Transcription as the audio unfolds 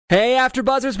Hey,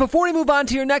 AfterBuzzers, before we move on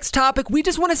to your next topic, we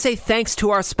just want to say thanks to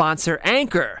our sponsor,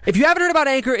 Anchor. If you haven't heard about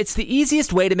Anchor, it's the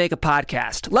easiest way to make a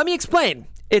podcast. Let me explain.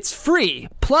 It's free.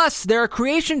 Plus, there are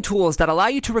creation tools that allow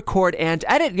you to record and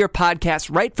edit your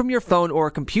podcast right from your phone or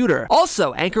computer.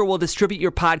 Also, Anchor will distribute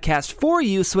your podcast for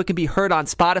you so it can be heard on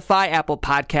Spotify, Apple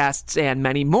Podcasts, and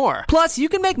many more. Plus, you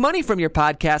can make money from your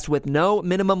podcast with no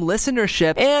minimum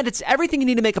listenership, and it's everything you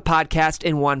need to make a podcast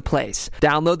in one place.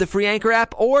 Download the free Anchor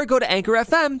app or go to Anchor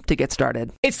FM to get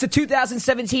started. It's the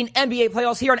 2017 NBA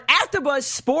playoffs here on AfterBuzz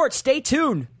Sports. Stay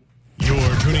tuned.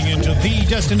 You're tuning into the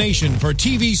destination for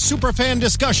TV superfan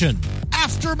discussion,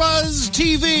 AfterBuzz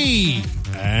TV.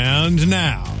 And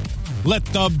now, let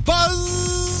the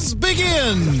buzz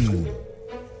begin.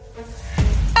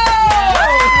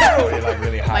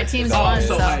 My team's won. I'm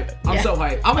so hyped. I'm so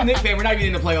hyped. I'm a Knicks fan. We're not even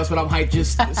in the playoffs, but I'm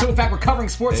hyped. So in fact, we're covering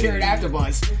sports here at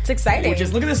AfterBuzz. It's exciting. Which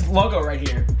is, look at this logo right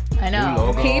here. I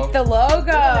know. Peep the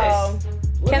logo.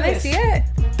 Can they see it?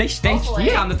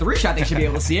 Yeah, on the 3-shot they should be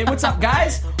able to see it. What's up,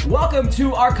 guys? Welcome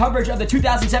to our coverage of the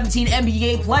 2017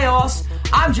 NBA playoffs.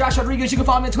 I'm Josh Rodriguez. You can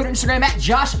follow me on Twitter and Instagram at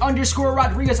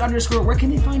Josh_Rodriguez_. Where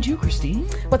can they find you, Christine?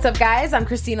 What's up, guys? I'm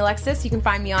Christine Alexis. You can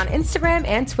find me on Instagram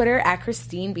and Twitter at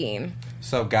Christine Bean.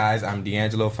 What's up, guys? I'm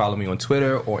D'Angelo. Follow me on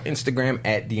Twitter or Instagram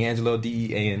at D'Angelo,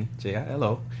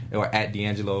 DeAnjilo, or at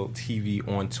D'Angelo TV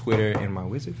on Twitter, and my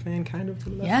Wizard fan kind of.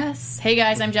 Yes. Hey,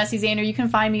 guys, I'm Jessie Zahner. You can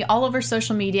find me all over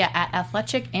social media at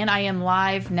Athletic, and I am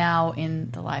live now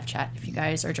in the live chat if you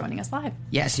guys are joining us live.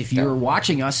 Yes, if you're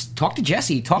watching us, talk to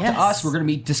Jessie. Talk to us. We're going to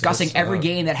be discussing every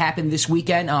game that happened this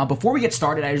weekend. Before we get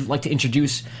started, I'd like to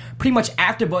introduce pretty much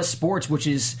AfterBuzz Sports, which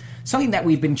is something that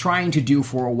we've been trying to do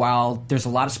for a while. There's a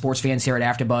lot of sports fans here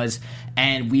at AfterBuzz,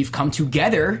 and we've come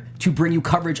together to bring you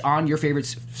coverage on your favorite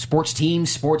sports teams,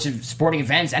 sporting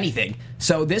events, anything.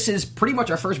 So this is pretty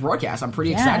much our first broadcast. I'm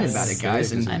pretty excited about it,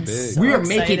 guys. And we are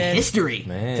making history.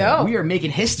 Dope. We are making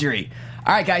history.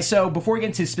 All right, guys, so before we get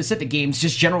into specific games,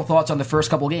 just general thoughts on the first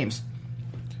couple of games.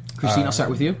 Christine, I'll start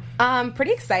with you.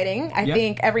 Pretty exciting. I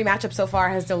think every matchup so far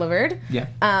has delivered. Yeah.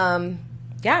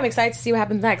 Yeah, I'm excited to see what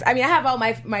happens next. I mean, I have all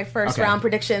my first round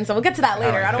predictions, so we'll get to that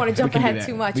later. Right. I don't want to jump ahead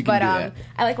too much, but I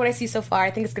I like what I see so far. I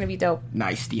think it's going to be dope.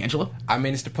 Nice. D'Angelo? I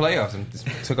mean, it's the playoffs, and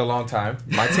it took a long time.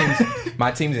 My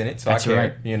team's in it, so That's I care.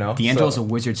 right. You know, D'Angelo's a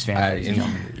Wizards fan.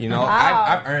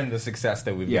 I've earned the success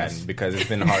that we've gotten because it's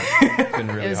been hard. It's been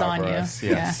really It was hard on for you. us.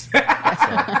 Yes. So,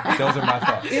 those are my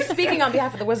thoughts. You're speaking on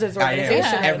behalf of the Wizards I organization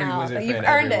am. right Every now. Wizard But you've fan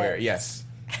earned everywhere. it. Yes.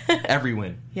 Every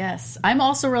win. Yes. I'm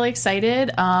also really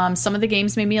excited. Some of the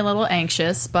games made me a little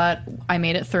anxious, but I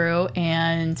made it through,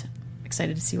 and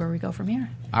excited to see where we go from here.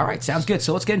 All right, sounds good.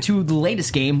 So let's get into the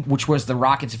latest game, which was the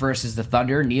Rockets versus the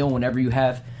Thunder. Neil, whenever you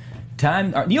have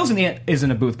time. Neil's is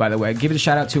in a booth, by the way. Give it a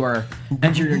shout out to our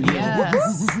engineer, Neil.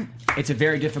 Yes. It's a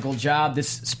very difficult job. This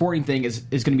sporting thing is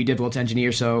going to be difficult to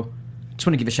engineer, so just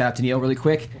want to give a shout out to Neil really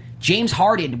quick. James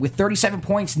Harden with 37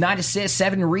 points, 9 assists,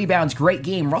 7 rebounds. Great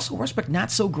game. Russell Westbrook, not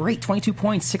so great. 22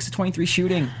 points, 6 of 23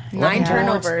 shooting. 9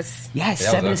 turnovers. Yes, That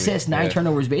was 7 ugly. assists, 9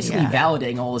 turnovers. Basically Yeah.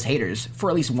 validating all his haters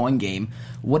for at least one game.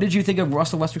 What did you think of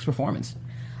Russell Westbrook's performance?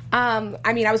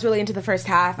 I mean, I was really into the first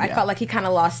half. I felt like he kind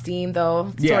of lost steam,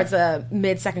 though. Yeah. Towards the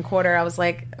mid-second quarter, I was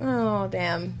like, oh,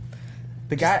 damn.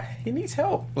 The guy, he needs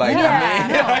help. Like, Yeah. I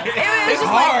mean, It was it's just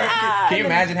hard. like, Can you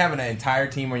imagine having an entire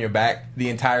team on your back the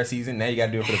entire season? Now you got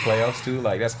to do it for the playoffs too.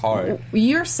 Like, that's hard.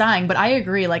 You're sighing, but I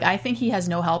agree. Like, I think he has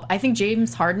no help. I think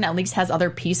James Harden at least has other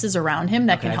pieces around him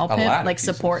that can help A him, lot of like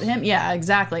pieces. support him. Yeah,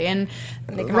 exactly. And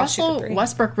they can all shoot the Russell three.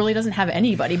 Westbrook really doesn't have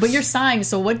anybody. But you're sighing,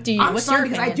 so what do you? I'm what's sorry your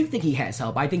because I opinion? do think he has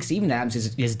help. I think Steven Adams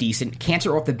is decent.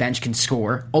 Cantor off the bench can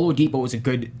score. Oladipo is a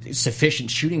good, sufficient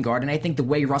shooting guard, and I think the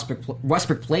way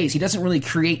Westbrook plays, he doesn't really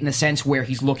create in a sense where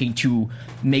he's looking to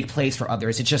make plays for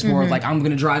others. It's just more of like, I'm going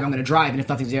to drive, and if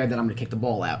nothing's there, then I'm going to kick the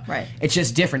ball out. Right. It's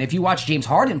just different. If you watch James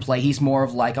Harden play, he's more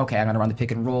of like, okay, I'm going to run the pick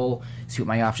and roll, see what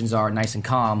my options are, nice and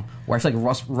calm. Where I feel like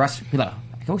Russ I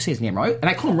can always say his name right, and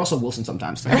I call him Russell Wilson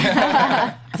sometimes.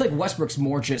 I feel like Westbrook's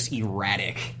more just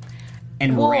erratic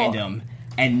and random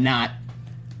and not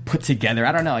put together.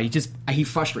 I don't know. He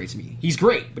frustrates me. He's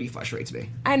great, but he frustrates me.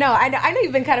 I know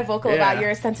you've been kind of vocal about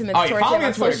your sentiments towards follow him me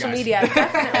on on Twitter, social guys. media.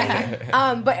 Definitely.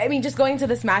 But I mean, just going to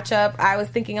this matchup, I was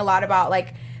thinking a lot about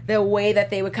like the way that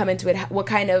they would come into it, what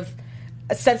kind of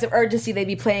a sense of urgency they'd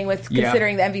be playing with,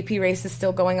 considering the MVP race is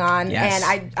still going on. Yes.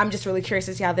 And I'm just really curious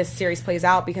to see how this series plays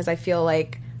out because I feel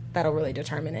like that'll really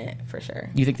determine it for sure.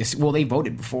 You think this? Well, they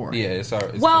voted before. Yeah, it's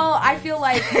Well, I feel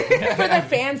like for the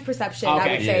fans' perception, I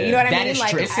Okay, would say, yeah. you know what I That mean? is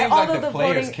Like, true. It seems although like the the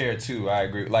players voting, care too. I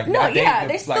agree. Like, no, I think yeah,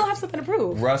 the- they still like, have something to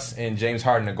prove. Russ and James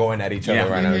Harden are going at each other Yeah.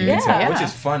 right now. You can Yeah. tell, Yeah. which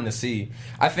is fun to see.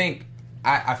 I think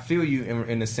I feel you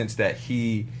in the sense that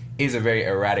he is a very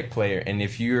erratic player, and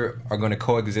if you are going to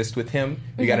coexist with him,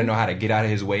 you got to know how to get out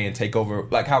of his way and take over,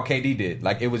 like how KD did.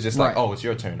 Like it was just like, oh, it's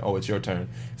your turn. Oh, it's your turn.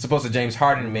 As opposed to James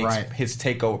Harden makes his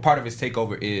takeover. Part of his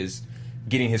takeover is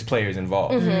getting his players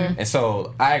involved, and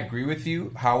so I agree with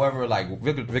you. However, like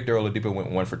Victor Oladipo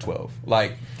went 1 for 12.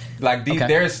 Like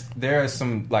these, there are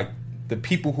some like the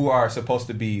people who are supposed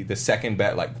to be the second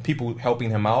best, like people helping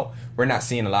him out. We're not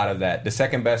seeing a lot of that. The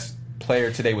second best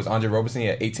player today was Andre Robertson. He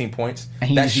had 18 points.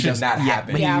 That should not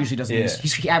happen. But he usually doesn't. Yeah.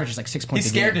 He averages like 6 points.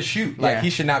 He's scared to shoot. Like he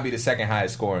should not be the second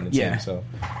highest scorer on the team. So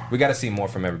we got to see more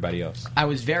from everybody else. I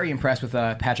was very impressed with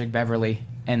Patrick Beverley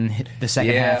and the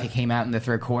second half. He came out in the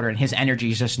third quarter, and his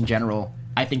energy just in general,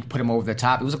 I think, put him over the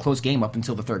top. It was a close game up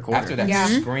until the third quarter. After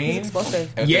that screen, he's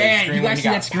explosive. You guys see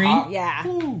that screen? Popped. Yeah.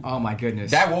 Oh my goodness.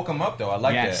 That woke him up though. I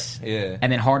like that. Yeah.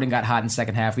 And then Harden got hot in the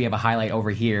second half. We have a highlight over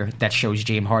here that shows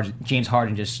James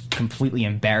Harden just completely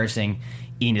embarrassing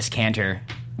Enes Kanter,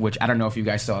 which I don't know if you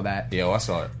guys saw that. Yeah, I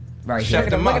saw it. Right Chef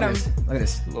here. Look at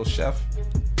this. Little chef.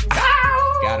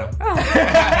 Got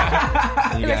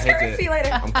him. You got hit See you later.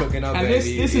 I'm cooking up, and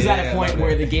baby. This is at a point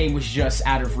where the game was just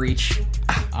out of reach.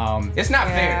 It's not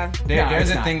fair. There's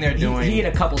a thing they're doing. He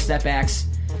had a couple step backs.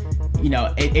 You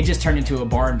know, it just turned into a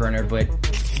barn burner, but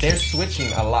they're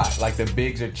switching a lot. Like the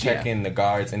bigs are checking the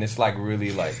guards, and it's like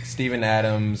really like Steven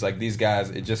Adams, like these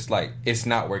guys. It just like it's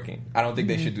not working. I don't think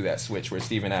they should do that switch where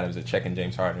Steven Adams is checking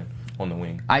James Harden on the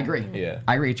wing. I agree. Yeah,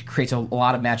 I agree. It creates a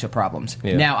lot of matchup problems.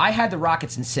 Yeah. Now I had the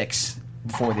Rockets in 6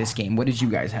 before this game. What did you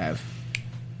guys have?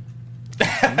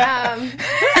 I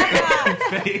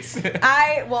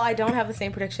don't have the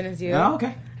same prediction as you. Oh,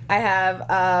 okay. I have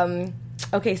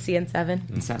OKC in 7.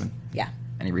 In 7. Yeah.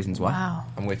 Any reasons why? Wow.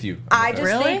 I'm with you. I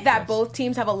just think that both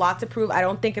teams have a lot to prove. I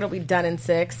don't think it'll be done in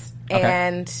 6. Okay.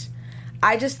 And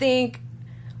I just think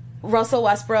Russell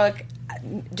Westbrook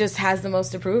just has the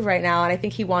most to prove right now, and I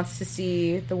think he wants to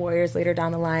see the Warriors later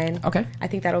down the line. Okay. I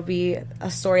think that'll be a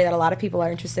story that a lot of people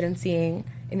are interested in seeing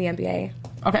in the NBA.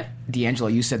 Okay. D'Angelo,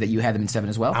 you said that you had them in 7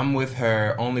 as well? I'm with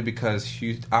her only because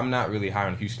I'm not really high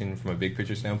on Houston from a big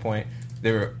picture standpoint.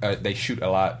 They shoot a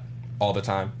lot all the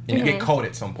time, and you get cold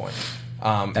at some point.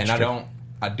 And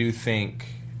I do think,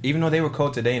 even though they were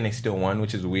cold today and they still won,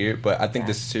 which is weird, but I think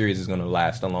this series is going to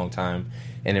last a long time,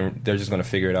 and then they're just going to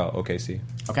figure it out. OKC.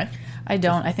 Okay. I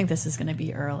don't. I think this is going to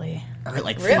be early.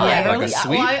 Like really? 5? Yeah, like early. a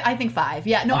sweep? Well, I think 5.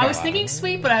 Yeah. No, I was thinking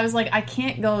sweep, but I was like, I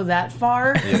can't go that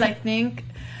far because I think,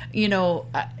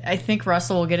 I think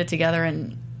Russell will get it together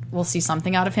and we'll see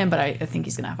something out of him, but I think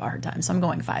he's going to have a hard time. So I'm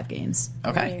going 5 games.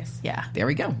 Okay. Nice. Yeah. There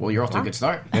we go. Well, you're off to a good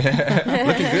start. Looking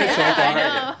good so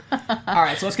far. All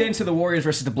right, so let's get into the Warriors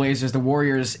versus the Blazers. The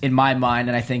Warriors, in my mind,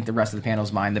 and I think the rest of the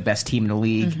panel's mind, the best team in the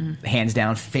league, hands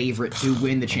down favorite to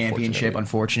win the championship,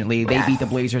 unfortunately. They beat the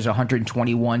Blazers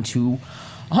 121 to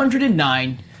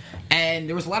 109. And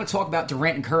there was a lot of talk about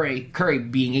Durant and Curry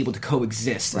being able to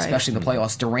coexist, especially in the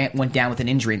playoffs. Durant went down with an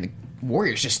injury, and the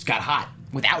Warriors just got hot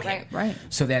without him. Right.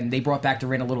 So then they brought back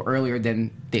Durant a little earlier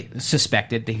than they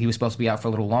suspected. That he was supposed to be out for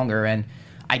a little longer, and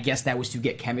I guess that was to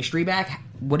get chemistry back.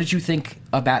 What did you think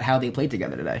about how they played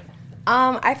together today?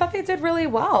 I thought they did really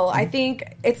well. I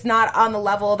think it's not on the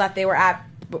level that they were at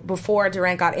before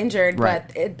Durant got injured,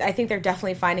 but I think they're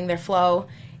definitely finding their flow.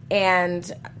 And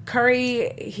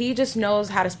Curry, he just knows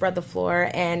how to spread the floor,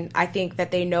 and I think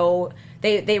that they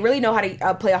really know how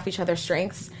to play off each other's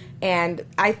strengths. And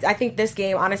I think this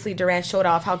game, honestly, Durant showed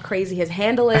off how crazy his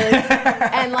handle is,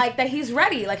 and like that he's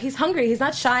ready, like he's hungry. He's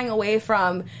not shying away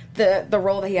from the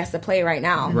role that he has to play right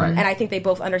now. Right. And I think they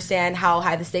both understand how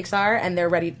high the stakes are, and they're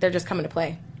ready. They're just coming to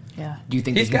play. Yeah. Do you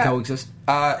think they can coexist?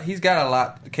 He's got a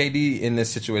lot. KD in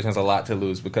this situation has a lot to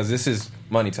lose because this is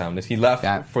money time. He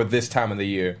left for this time of the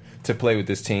year to play with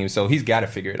this team, so he's got to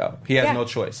figure it out. He has no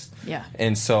choice. Yeah.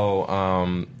 And so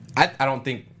I don't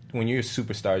think when you're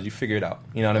superstars, you figure it out.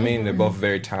 You know what I mean? They're both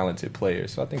very talented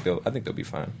players, so I think they'll be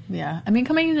fine. Yeah. I mean,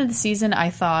 coming into the season, I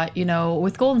thought,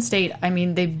 with Golden State, I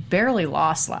mean, they barely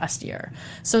lost last year.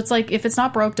 So it's like, if it's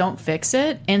not broke, don't fix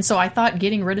it. And so I thought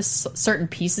getting rid of certain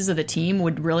pieces of the team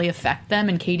would really affect them.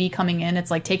 And KD coming in,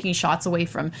 it's like taking shots away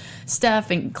from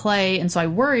Steph and Clay. And so I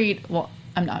worried, well,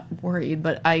 I'm not worried,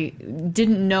 but I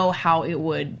didn't know how it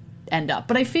would end up.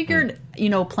 But I figured,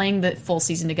 playing the full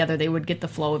season together, they would get the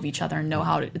flow of each other and know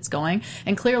how it's going.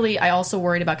 And clearly, I also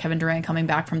worried about Kevin Durant coming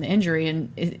back from the injury,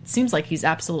 and it seems like he's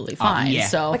absolutely fine.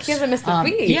 So like he hasn't missed a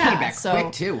week. He came back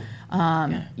quick too.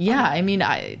 I mean,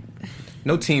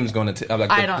 No team's going to like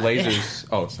the Blazers.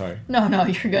 Oh, sorry. No,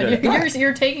 you're good.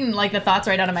 You're taking like the thoughts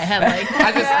right out of my head.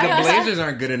 Like the Blazers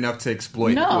aren't good enough to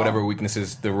exploit whatever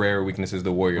weaknesses, the rare weaknesses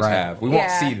the Warriors have. We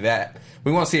won't see that.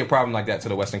 We won't see a problem like that to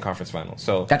the Western Conference Finals.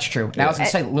 So that's true. Now I was going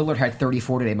to say Lillard had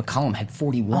 34 today. McCollum had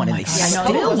 41, and they still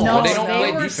they don't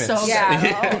play defense. So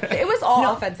it was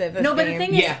all offensive. But the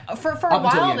thing is, for a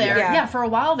while there, for a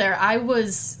while there, I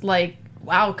was like,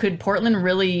 wow, could Portland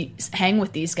really hang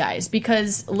with these guys?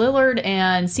 Because Lillard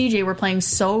and CJ were playing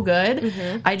so good.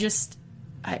 Mm-hmm.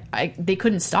 They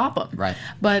couldn't stop them. Right.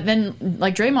 But then,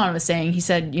 like Draymond was saying, he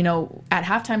said, at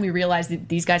halftime we realized that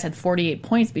these guys had 48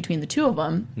 points between the two of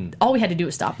them. All we had to do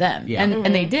was stop them. Yeah. And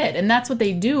they did. And that's what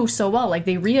they do so well. Like,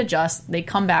 they readjust, they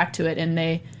come back to it, and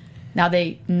now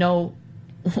they know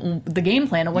the game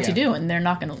plan of what to do, and they're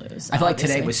not going to lose. I feel like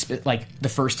today was like the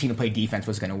first team to play defense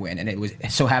was going to win, and it was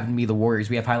so happened to be the Warriors.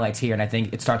 We have highlights here, and I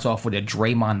think it starts off with a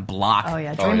Draymond block. Oh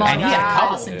yeah, Draymond and he had a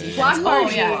couple block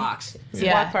party. Blocks.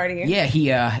 Block party. Yeah,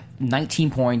 he 19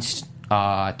 points,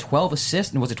 12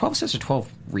 assists. Was it 12 assists or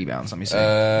 12 rebounds? Let me see.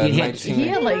 He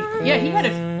had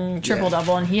a triple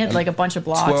double, and he had like a bunch of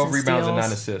blocks. 12 rebounds and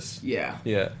 9 assists. Yeah.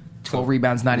 12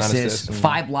 rebounds, 9 assists,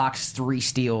 5 blocks, 3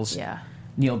 steals. Yeah.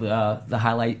 Neil, the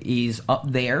highlight is up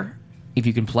there if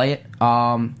you can play it.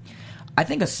 I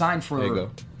think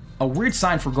a weird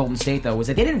sign for Golden State though was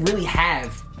that they didn't really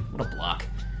have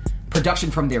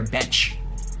production from their bench.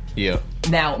 Yeah.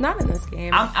 Now, not in this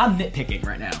game. I'm nitpicking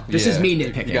right now. This is me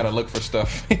nitpicking. You gotta look for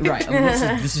stuff. Right. I mean,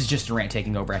 this is just Durant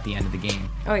taking over at the end of the game.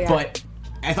 Oh yeah. But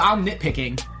if I'm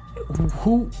nitpicking,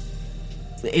 who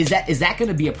is that going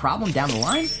to be a problem down the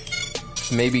line?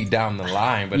 Maybe down the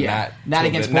line, but not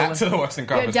against Portland. Not to the Western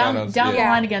Conference Finals. Down the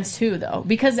line against who though?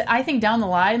 Because I think down the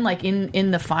line, like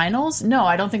in the finals, no,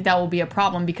 I don't think that will be a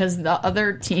problem because the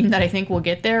other team that I think will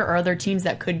get there, or other teams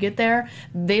that could get there,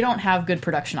 they don't have good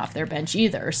production off their bench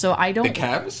either. So I don't. The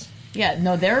Cavs? Yeah,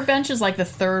 no, their bench is like the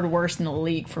third worst in the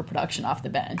league for production off the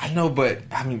bench. I know, but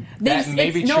I mean, that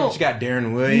may be true. You got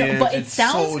Darren Williams. No, but it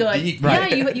sounds so good. Deep,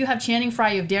 right? Yeah, you have Channing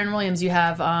Frye, you have Darren Williams, you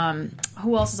have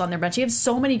who else is on their bench? You have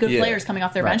so many good players coming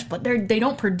off their bench, but they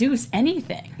don't produce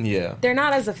anything. Yeah, they're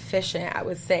not as efficient, I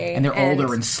would say, and they're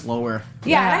older and slower.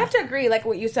 Yeah, and I have to agree, like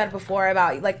what you said before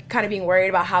about like kind of being worried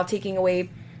about how taking away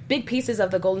big pieces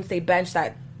of the Golden State bench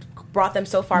that brought them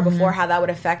so far before, how that would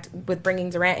affect with bringing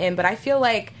Durant in. But I feel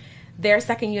like their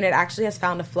second unit actually has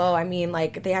found a flow. I mean,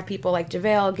 like, they have people like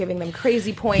JaVale giving them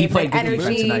crazy points and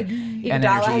energy.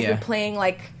 Iguodala has been playing,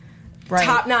 like,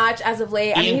 top-notch as of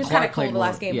late. I mean, he was kind of cold the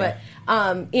last game, but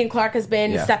Ian Clark has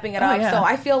been stepping it up. So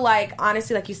I feel like,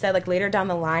 honestly, like you said, like, later down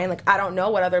the line, like, I don't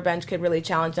know what other bench could really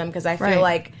challenge them because I feel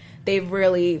like they've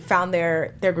really found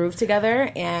their groove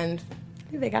together, and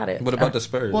they got it. What about the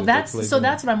Spurs? Well, that's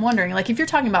what I'm wondering. Like, if you're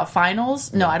talking about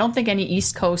finals, no, I don't think any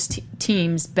East Coast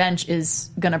team's bench is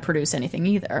going to produce anything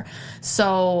either.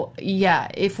 So, yeah,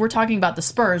 if we're talking about the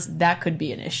Spurs, that could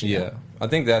be an issue. Yeah. I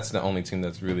think that's the only team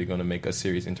that's really going to make a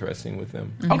series interesting with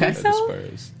them. Okay. The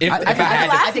Spurs.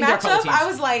 I think there are a couple teams. I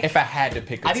was like, if I had to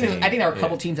pick a team. I think there are a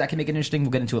couple teams that can make it interesting.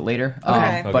 We'll get into it later.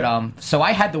 Okay. But so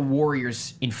I had the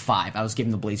Warriors in 5. I was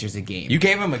giving the Blazers a game. You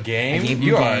gave them a game? I gave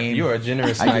them a game. You are a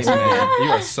generous, nice man.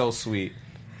 You are so sweet.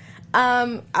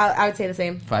 I would say the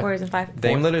same. 5. Warriors in 5.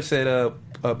 Dame Lillard said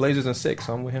Blazers in 6,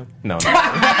 so I'm with him. No.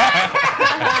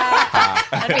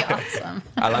 That'd be awesome.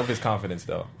 I love his confidence,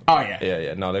 though. Oh, yeah.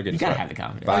 Yeah. No, they're getting swept. You gotta swept. have the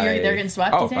confidence. They're getting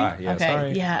swept, you think? 5. Yeah, okay.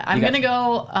 sorry. Yeah, I'm going to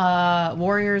go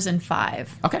Warriors in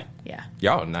 5. Okay. Yeah.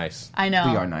 Y'all are nice. I know.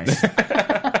 We are nice.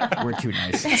 We're too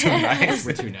nice.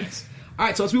 We're too nice. All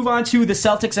right, so let's move on to the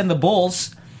Celtics and the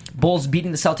Bulls. Bulls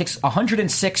beating the Celtics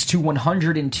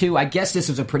 106-102. I guess this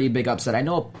was a pretty big upset. I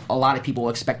know a lot of people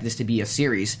expect this to be a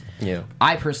series. Yeah.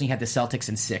 I personally had the Celtics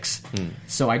in 6.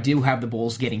 So I do have the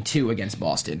Bulls getting 2 against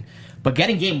Boston. But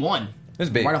getting game 1, that's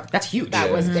big. That's huge.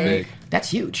 That was big. That's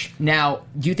huge. Now,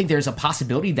 do you think there's a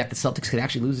possibility that the Celtics could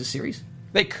actually lose this series?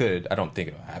 They could. I don't think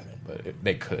it'll happen, but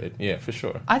they could. Yeah, for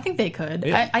sure. I think they could.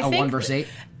 Yeah. I think 1 versus 8?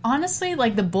 Honestly,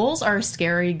 like, the Bulls are a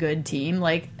scary good team.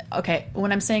 Like, okay,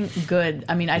 when I'm saying good,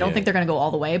 I mean, I don't think they're going to go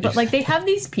all the way, but, like, they have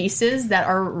these pieces that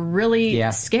are really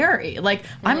scary. Like,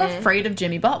 I'm afraid of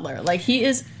Jimmy Butler. Like, he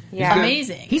is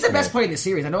amazing. He's the best player in the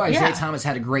series. I know Isaiah Thomas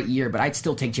had a great year, but I'd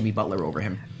still take Jimmy Butler over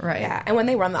him. Right. Yeah, and when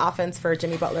they run the offense for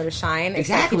Jimmy Butler to shine,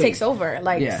 exactly. he takes over.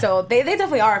 Like, so they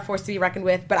definitely are a force to be reckoned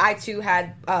with, but I, too,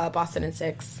 had Boston in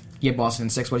 6. Yeah, Boston in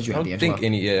 6. What did you have, I don't D'Angelo? think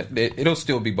any. Yeah, it'll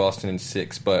still be Boston in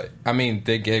 6. But I mean,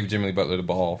 they gave Jimmy Butler the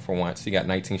ball for once. He got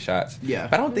 19 shots. Yeah,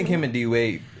 but I don't think him and D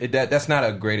Wade. That's not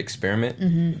a great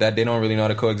experiment. That they don't really know how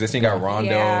to coexist. You got Rondo.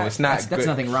 Yeah. It's not. That's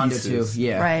nothing. Rondo pieces. too.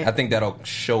 Yeah, Right. I think that'll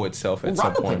show itself at some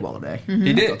Rondo point. played well today.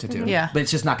 He did. Yeah. But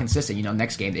it's just not consistent.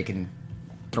 Next game they can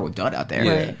throw a dud out there.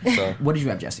 Yeah. Right. So What did you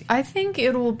have, Jesse? I think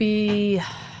it will be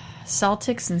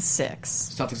Celtics in 6.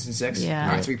 Celtics in 6? Yeah.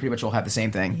 All right, so we pretty much all have the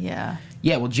same thing. Yeah.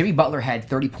 Yeah, well, Jimmy Butler had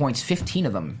 30 points, 15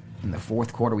 of them in the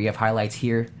fourth quarter. We have highlights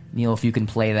here. Neil, if you can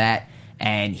play that.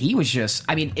 And he was just,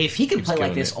 I mean, if he can play like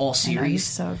killing this it. all I know, he's series,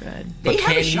 so good. they have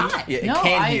a can shot. he? Yeah, No,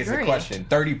 can I he is the agree. question.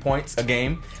 30 points a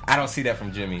game? I don't see that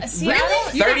from Jimmy. See, Really? I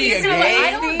don't, 30 a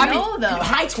game? I don't know, though.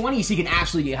 High 20s, he can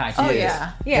absolutely get high 20s. Oh,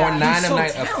 yeah. Yeah. Or 9 He's of so 9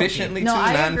 talented. efficiently, No, too.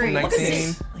 I 9 agree. from Look at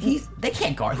 19. They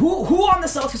can't guard. Who on the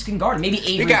Celtics can guard him? Maybe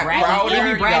Avery You got Bradley. Crowder, Avery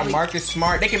you got Bradley. Marcus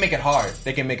Smart. They can make it hard.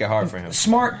 They can make it hard for him.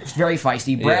 Smart is very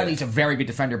feisty. Bradley's a very good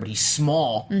defender, but he's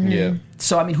small. Yeah.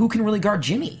 So, I mean, who can really guard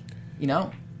Jimmy?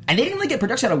 And they didn't really get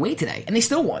production out of Wade today, and they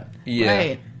still won. Yeah.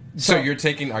 Right. So you're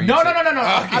taking... Are you No.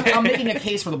 Okay. I'm making a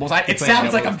case for the Bulls. It playing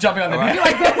sounds like devil's- I'm jumping on the All You're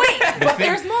right. like, but wait. But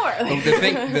there's more.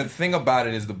 The thing about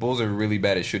it is the Bulls are really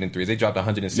bad at shooting threes. They dropped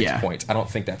 106 Yeah. points. I don't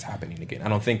think that's happening again. I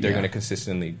don't think they're Yeah. going to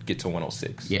consistently get to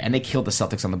 106. Yeah, and they killed the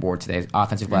Celtics on the board today.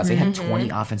 Offensive glass. They had 20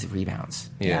 offensive rebounds.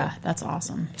 Yeah, that's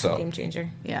awesome. So Game changer.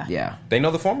 Yeah. Yeah. they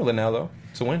know the formula now, though,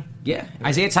 to win. Yeah.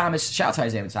 Isaiah Thomas. Shout out to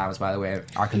Isaiah Thomas, by the way.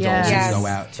 Our condolences Yes. go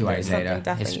out to Okay. Isaiah. Something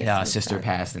definitely His needs to be sister said.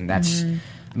 passed, and that's... I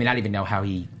mean, I don't even know how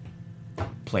he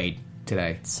played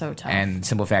today. So tough. And the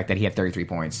simple fact that he had 33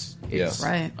 points is Yeah.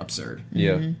 Right. absurd.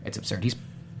 Yeah. It's absurd. He's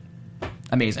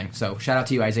amazing. So shout out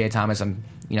to you, Isaiah Thomas.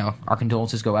 Our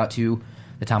condolences go out to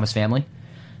the Thomas family.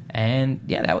 And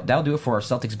yeah, that'll do it for our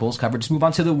Celtics Bulls coverage. Just move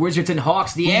on to the Wizards and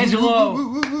Hawks.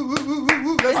 D'Angelo.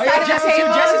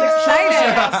 Jesse's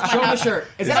excited. Show him the shirt.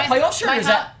 Is that a playoff shirt? Or is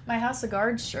that? My House of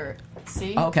Guards shirt.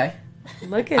 See? Oh, okay.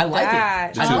 Look at I like it. that.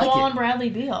 I John like Wall it. and Bradley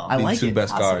Beal. I The like two it.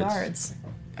 best House of guards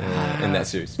Guards. in that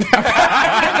series.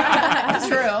 That's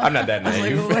true. I'm not that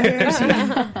naive.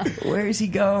 Where is he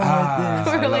going I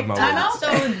love like, my Time Bulls.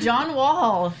 out, though. John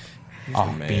Wall.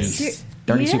 Oh, man. beast.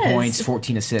 32 He is. points,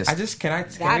 14 assists. Can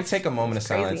we That's take a moment of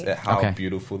silence crazy. at how Okay.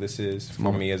 beautiful this is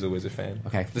for me as a Wizard fan?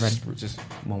 Okay, Just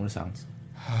Moment of silence.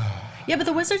 Yeah, but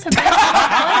the Wizards have been in the playoffs,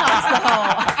 though.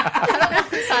 I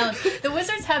don't know silence. The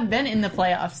Wizards have been in the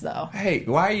playoffs, though. hey,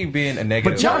 why are you being a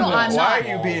negative? But John Wall- I'm why not.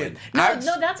 are you being?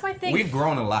 No, that's my thing. We've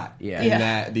grown a lot Yeah. in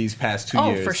Yeah. these past 2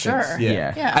 Oh, years. for since- sure.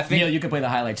 Yeah. Yeah. I think Neil, you can play the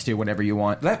highlights too whenever you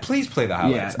want. Please play the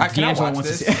highlights. Yeah, Can I D'Angelo watch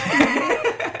wants to this? see.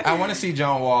 I want to see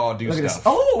John Wall do Look at this. stuff.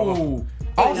 Oh!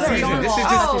 all no, season. John This is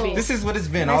Wall. just this is what it's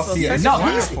been all Nice little season. No,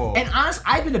 It's he's, wonderful. and honestly,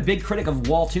 I've been a big critic of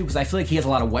Wall too because I feel like he has a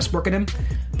lot of Westbrook in him,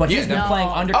 but he's been no. playing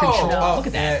under control. Oh, Look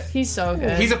at that. He's so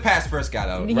good. He's a pass first guy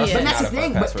though. He Russ is. is And that's not the a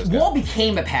thing, pass but first guy. Wall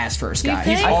became a pass first guy.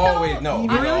 think He's so? always no.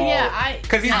 Really? Yeah,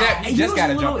 because he's that. He He just was got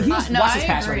a a little. jumper. He was, No, watch I this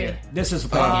pass right agree. here. This is a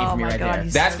playing game for me my right God, there.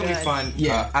 he's That's so gonna be good. fun.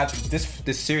 Yeah.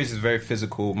 This series is very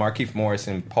physical. Markieff Morris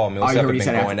and Paul Oh, you Millsap heard have what he been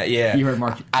said going. after- Yeah, you heard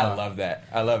Mark- I love that.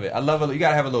 I love it. I love it. You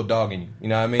gotta have a little dog in you. You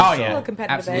know what I mean? Oh, So- yeah. A little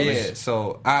competitive Absolutely. edge. Yeah.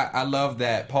 So I love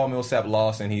that Paul Millsap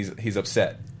lost and he's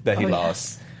upset that he Oh,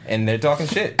 lost. And they're talking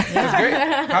shit. That's great.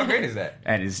 How great is that?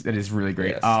 That is really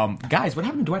great. Yes. Guys, what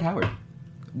happened to Dwight Howard?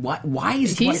 Why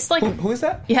is He's Dwight, like, Who is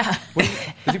that? yeah.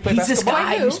 Does he play he's this basketball?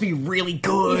 guy who used to be really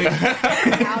good.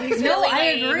 Now he's No, really I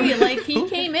lame. agree. Like he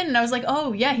came in and I was like,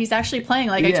 oh yeah, he's actually playing.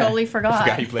 Like I Yeah. totally I forgot.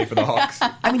 forgot he played for the Hawks.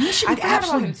 I mean, he should I be forgot about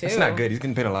absolutely. him too. That's not good. He's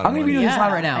getting paid a lot I'm of going to money. read this Yeah,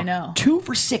 line right now. I know. 2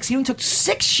 for 6. He only took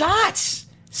 6 shots.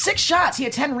 6 shots. He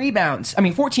had 10 rebounds. I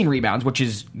mean, 14 rebounds, which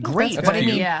is great. That's But I great.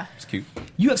 mean, Yeah. It's cute.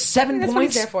 you have 7 That's what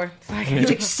he's points. there for. You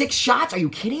took 6 shots. Are you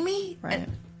kidding me? Right.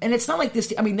 And it's not like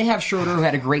this. I mean, they have Schroeder who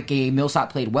had a great game.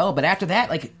 Millsap played well, but after that,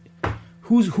 like,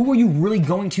 who are you really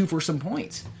going to for some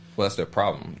points? Well, that's their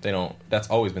problem. They don't. That's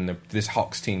always been this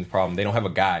Hawks team's problem. They don't have a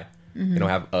guy. They don't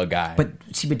have a guy.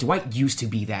 But Dwight used to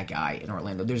be that guy in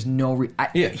Orlando. There's no.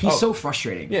 Yeah. He's Oh. so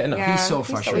frustrating. Yeah, no. Yeah, He's so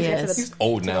still frustrating. gets to Yes. the- He's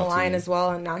old to now, the line too. as well,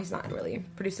 and now he's not really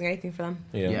producing anything for them.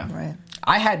 Yeah. Right.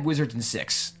 I had Wizards in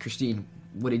 6. Christine,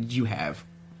 what did you have?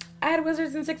 I had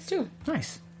Wizards in 6 too.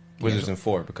 Nice. Wizards in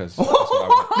 4 because that's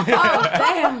what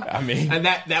Damn. I mean. And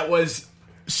that was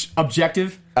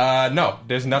objective. No,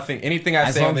 there's nothing. Anything I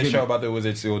As say long on as this you- show about the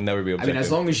Wizards, it will never be I objective. mean,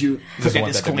 as long as you put Just that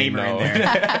want that to be disclaimer in known.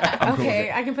 there.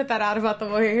 Okay, I can put that out about the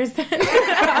Warriors then.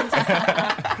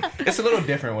 It's a little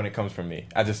different when it comes from me.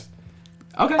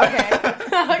 Okay.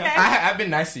 I've been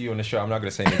nice to you on the show. I'm not going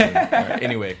to say anything. Right,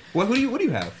 anyway, what do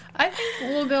you have? I think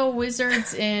we'll go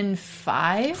Wizards in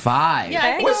 5. 5. Yeah,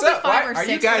 I think What's it'll up? be 5 or Are 6.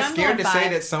 you guys but I'm scared to going say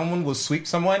 5. that someone will sweep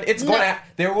someone?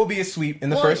 There will be a sweep in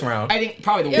the first round. I think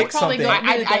probably the It'll Warriors. probably go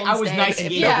something. to the Golden I was State. nice and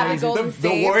gave Yeah, the Golden Warriors.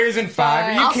 The Warriors in 5.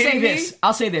 Are you I'll kidding say me? this.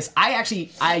 I'll say this.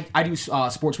 I do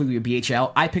Sports Weekly with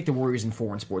BHL. I picked the Warriors in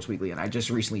 4 in Sports Weekly, and I just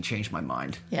recently changed my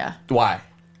mind. Yeah. Why?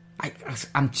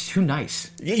 I'm too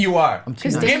nice. You are.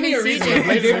 Because Give me a reason.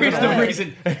 There is no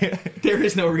reason. There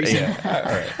is no reason. Yeah. All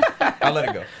right. I'll let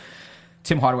it go.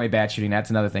 Tim Hardaway bad shooting.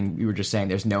 That's another thing you were just saying.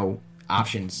 There's no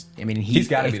options. I mean, He's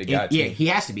gotta be the guy, too. Yeah, he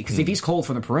has to be because if he's cold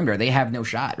from the perimeter, they have no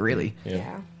shot really.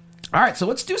 Yeah. All right, so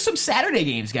let's do some Saturday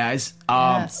games, guys.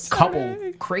 Yes. Couple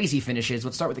crazy finishes.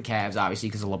 Let's start with the Cavs, obviously,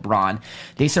 because of LeBron.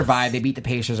 They survived. They beat the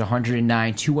Pacers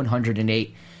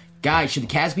 109-108. Guys, should the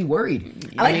Cavs be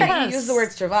worried? I like that you used the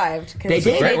word survived. They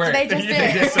did. They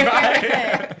just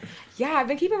did. Yeah, I've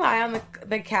been keeping my eye on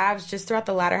the Cavs just throughout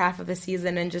the latter half of the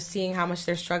season and just seeing how much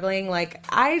they're struggling. Like,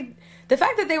 the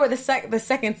fact that they were the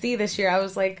second seed this year, I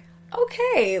was like,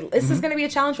 okay, this is going to be a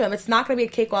challenge for them. It's not going to be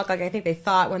a cakewalk like I think they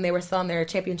thought when they were still on their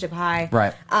championship high.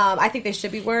 Right. I think they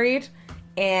should be worried.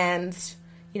 And,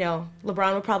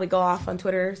 LeBron would probably go off on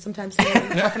Twitter sometime soon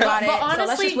talking about it. But honestly, so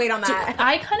let's just wait on that.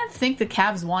 I kind of think the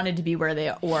Cavs wanted to be where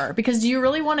they were. Because do you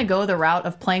really want to go the route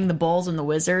of playing the Bulls and the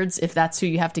Wizards if that's who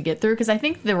you have to get through? Because I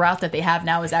think the route that they have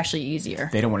now is actually easier.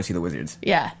 They don't want to see the Wizards.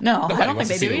 Yeah, no, I don't think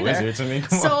they do either. Wizards. I mean,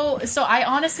 come on. So I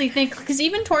honestly think, because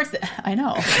even towards I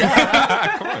know, but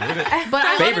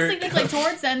I honestly think like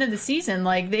towards the end of the season,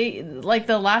 like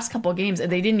the last couple of games,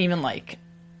 they didn't even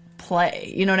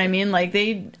play. You know what I mean? Like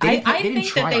I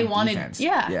think that they wanted,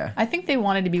 yeah. I think they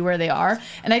wanted to be where they are,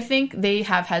 and I think they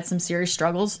have had some serious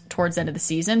struggles towards the end of the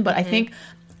season. But I think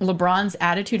LeBron's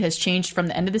attitude has changed from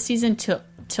the end of the season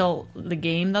till the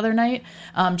game the other night.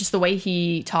 Just the way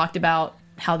he talked about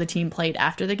how the team played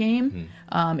after the game.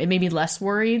 It made me less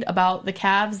worried about the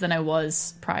Cavs than I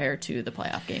was prior to the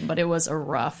playoff game, but it was a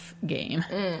rough game.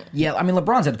 Yeah, I mean,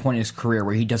 LeBron's at the point in his career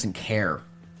where he doesn't care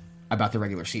about the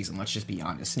regular season. Let's just be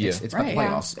honest. Yeah. It's about the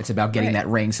playoffs. It's about getting that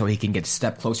ring so he can get a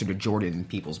step closer to Jordan in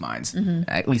people's minds.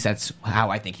 At least that's how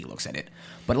I think he looks at it.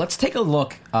 But let's take a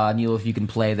look, Neil, if you can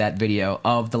play that video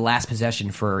of the last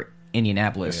possession for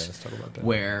Indianapolis. Yeah, let's talk about that.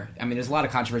 Where, I mean, there's a lot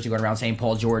of controversy going around saying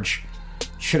Paul George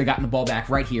should have gotten the ball back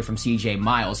right here from C.J.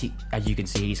 Miles. As you can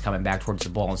see, he's coming back towards the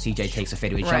ball, and C.J. takes a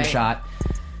fadeaway jump shot.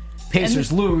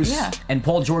 Pacers lose, and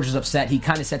Paul George is upset. He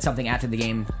kind of said something after the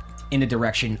game in the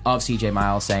direction of C.J.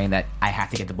 Miles, saying that I have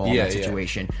to get the ball in that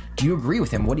situation. Do you agree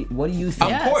with him? What do you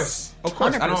think? Of course.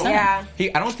 100%.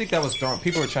 I don't think that was thrown.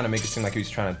 People were trying to make it seem like he was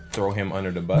trying to throw him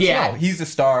under the bus. Yeah. No, he's the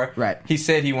star. Right. He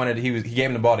said he gave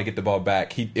him the ball to get the ball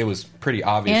back. It was pretty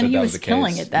obvious And that he that was was the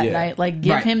killing case. it that night. Like,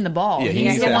 give him the ball. Yeah, he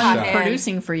He's needs the that one shot.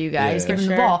 producing for you guys. Yeah. Give him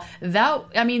the ball.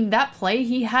 That play,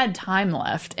 he had time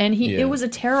left, and it was a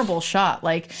terrible shot.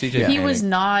 Like, CJ he was panicked.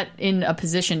 not in a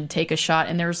position to take a shot,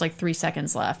 and there was 3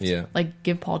 seconds left. Yeah. Like,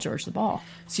 give Paul George the ball.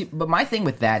 See, but my thing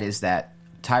with that is that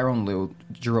Tyronn Lue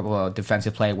drew a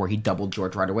defensive play where he doubled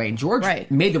George right away, and George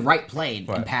made the right play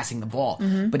in passing the ball.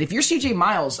 But if you're C.J.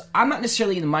 Miles, I'm not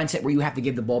necessarily in the mindset where you have to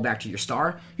give the ball back to your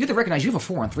star. You have to recognize you have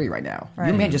a 4-on-3 right now.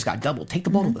 Your man just got doubled. Take the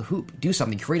ball to the hoop. Do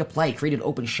something. Create a play. Create an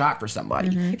open shot for somebody.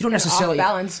 You don't necessarily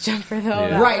Off-balance jumper, though.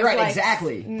 Yeah. Right,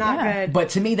 exactly. Not good. But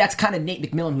to me, that's kind of Nate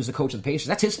McMillan, who's the coach of the Pacers.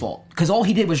 That's his fault. Because all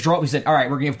he did was draw. He said, all right,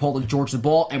 we're going to give Paul George the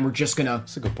ball, and we're just going to...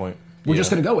 That's a good point. We're just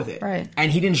going to go with it. Right.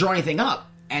 And he didn't draw anything up.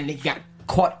 And he got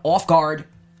caught off guard.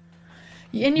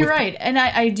 And you're right. And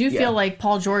I do feel like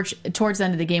Paul George, towards the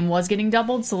end of the game, was getting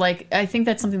doubled. So, I think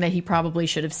that's something that he probably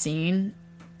should have seen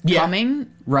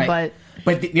coming. Right.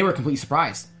 But they were completely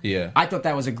surprised. Yeah. I thought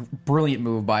that was a brilliant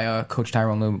move by Coach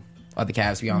Tyronn Lue of the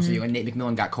Cavs, to be honest with you. And Nate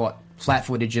McMillan got caught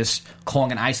flat-footed just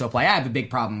calling an ISO play. I have a big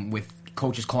problem with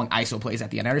coaches calling ISO plays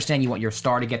at the end. I understand you want your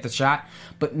star to get the shot,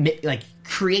 but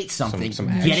create something. Some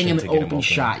getting him action an to get him open open.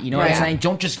 shot. You know what I'm saying?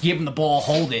 Don't just give him the ball,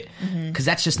 hold it. Because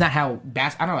that's just not how I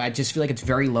don't know. I just feel like it's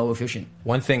very low efficient.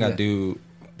 One thing I do,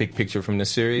 big picture from this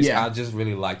series, I just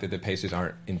really like that the Pacers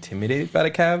aren't intimidated by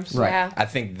the Cavs. Right. Yeah. I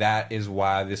think that is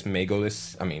why this may go to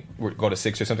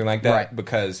 6 or something like that. Right.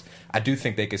 Because I do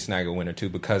think they could snag a win or two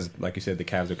because, like you said, the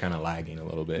Cavs are kind of lagging a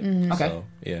little bit. Okay. So,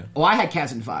 yeah. Well, I had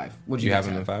Cavs in 5. What did You guys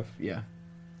have them in 5? Yeah.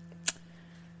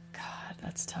 God,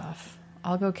 that's tough.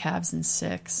 I'll go Cavs in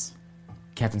 6.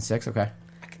 Cavs in 6, okay.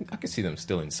 I can see them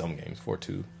still in some games,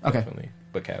 4-2. Okay. Definitely.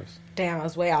 But Cavs. Damn, I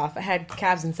was way off. I had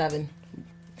Cavs in 7.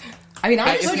 I mean,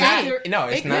 It's not. No,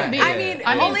 it's not. be. Yeah. I mean,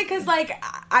 only because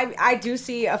I do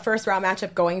see a first round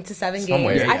matchup going to 7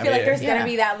 Somewhere, games. yeah, I feel like there's yeah. going to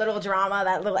be that little drama,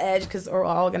 that little edge, because we're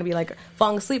all going to be like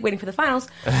falling asleep waiting for the finals.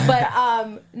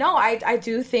 But no, I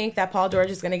do think that Paul George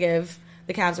is going to give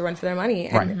the Cavs a run for their money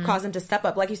and cause them to step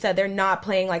up. Like you said, they're not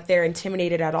playing like they're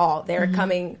intimidated at all. They're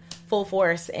coming full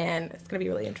force, and it's going to be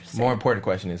really interesting. More important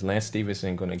question is Lance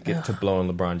Stevenson going to get to blow in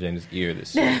LeBron James' ear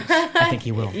this series? I think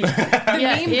he will.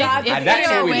 Yeah, if That's they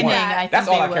are what we winning, want. I think That's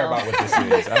all they I care will. about with this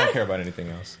series. I don't care about anything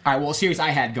else. All right, well, a series I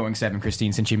had going 7,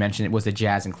 Christine, since you mentioned it, was the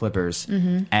Jazz and Clippers.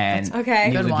 And okay.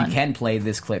 Neil, Good if one. you can play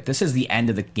this clip. This is the end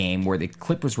of the game where the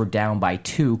Clippers were down by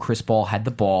 2. Chris Paul had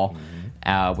the ball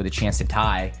with a chance to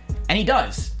tie, and he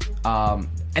does.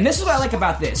 And this is what I like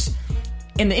about this.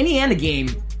 In the Indiana game,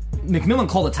 McMillan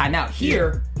called a timeout.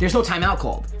 Here, there's no timeout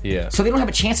called. Yeah. So they don't have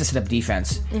a chance to set up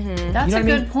defense. That's You know a what I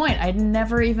good mean? point. I'd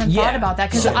never even Yeah. thought about that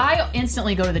because So- I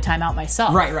instantly go to the timeout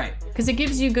myself. Right. Because it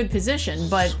gives you good position,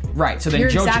 but Right. So then you're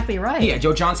Joe, exactly right. Yeah,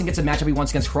 Joe Johnson gets a matchup he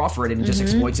wants against Crawford and just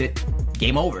exploits it.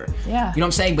 Game over. Yeah. You know what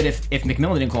I'm saying? But if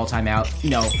McMillan didn't call a timeout,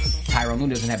 Tyrone Lue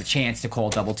doesn't have a chance to call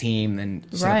a double team and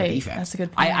set up Right. a defense. That's a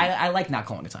good point. I like not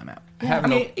calling a timeout. I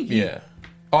have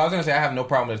Oh, I was gonna say I have no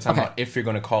problem with a timeout if you're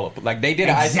gonna call it. Like they did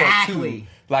an ISO Exactly. too.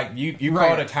 Like you Right.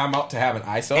 called a timeout to have an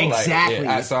ISO. Exactly. Like,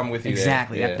 yeah, so I'm with you.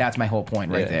 Exactly. There. Yeah. That's my whole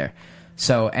point right Yeah. there.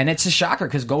 So, and it's a shocker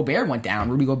because Gobert went down.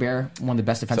 Rudy Gobert, one of the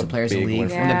best defensive players in the big league,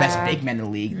 one. one of the best Yeah. big men in the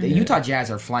league. The Utah Jazz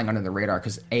are flying under the radar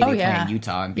because A, they Oh, yeah. play in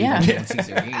Utah, and B, Yeah. they don't see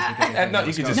their games because they play No, on you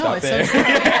West can Coast. just No, stop it's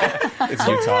there.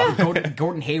 so It's Utah.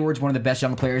 Gordon Hayward's one of the best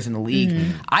young players in the league.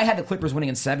 I had the Clippers winning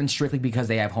in 7 strictly because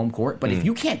they have home court. But if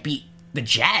you can't beat the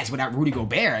Jazz without Rudy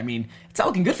Gobert, I mean, it's not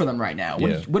looking good for them right now.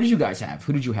 What did you guys have?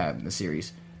 Who did you have in the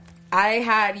series? I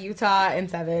had Utah in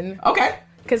 7 Okay.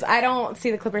 because I don't see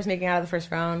the Clippers making it out of the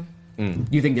first round.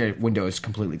 You think their window is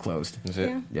completely closed? That's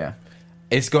it. Yeah.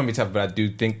 It's going to be tough, but I do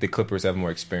think the Clippers have more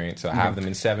experience, so I have them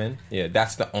in 7. Yeah,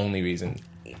 that's the only reason.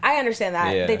 I understand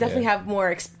that. Yeah, they definitely yeah. have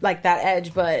more like that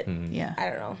edge, but Yeah. I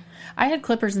don't know. I had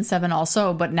Clippers in 7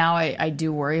 also, but now I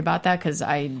do worry about that because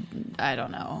I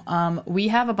don't know. We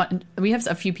have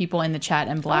a few people in the chat,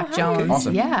 and Black Jones,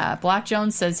 Awesome. yeah, Black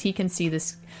Jones says he can see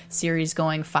this series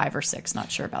going 5 or 6.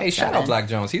 Not sure about. Hey, 7. shout out Black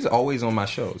Jones. He's always on my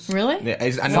shows. Really? Yeah,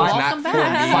 I know Welcome it's not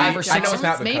back. for me. 5 or 6 I know it's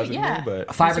not maybe, because of yeah. me,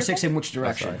 but 5 or 6 in which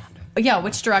direction? Yeah,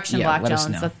 which direction, Yeah, Black let us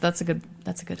Jones? know. That's a good.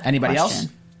 Anybody question. else?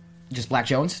 Just Black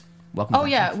Jones? Welcome. Oh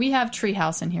Black yeah, Jones. we have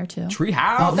Treehouse in here too.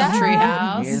 Treehouse. The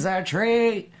Treehouse. Here's our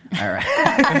tree. All right.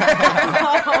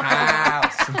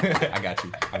 I got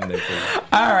you. I'm there for you.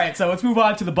 All right. So let's move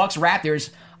on to the Bucks Raptors.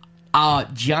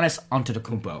 Giannis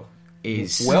Antetokounmpo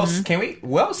is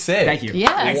Well said. Thank you.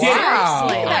 Yeah, I did Wow.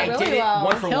 it. Yeah, I really did it. well.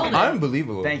 1 for Killed 1. it.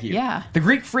 Unbelievable. Thank you. Yeah. The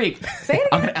Greek Freak. Say it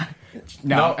again.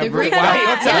 No. The Greek. Wait,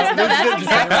 Yes, no, that's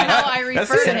exactly how I That's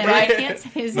refer to it, him. I right? can't say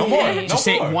his No more. name. No Just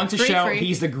say more. one to Greek show Freak.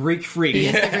 he's the Greek Freak. He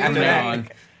is the Greek From Freak. now on.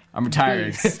 I'm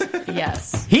retired.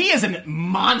 Yes. He is a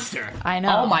monster. I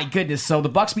know. Oh my goodness. So the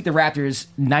Bucks beat the Raptors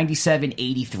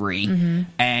 97-83.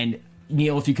 And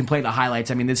Neil, if you can play the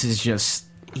highlights, I mean, this is just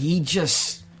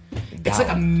it's like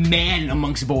a man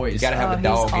amongst boys. You gotta have a he's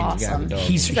dog. And you gotta have a awesome. dog.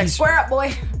 He's Like, square up,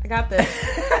 boy. I got this.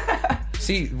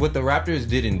 See what the Raptors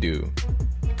didn't do,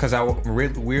 because I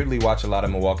weirdly watch a lot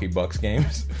of Milwaukee Bucks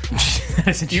games.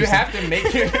 You have to make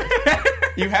him.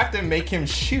 You have to make him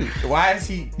shoot. Why is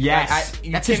he? Yes.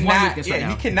 you That's his one cannot- weakness right now.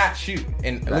 He cannot shoot.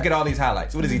 And look at all these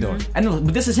highlights. What is he doing?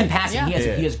 But this is him passing.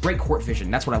 Yeah. He has great court vision.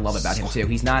 That's what I love about him too.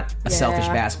 He's not a selfish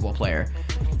basketball player.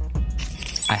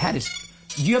 I had his.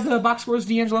 Do you have the box scores,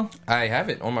 D'Angelo? I have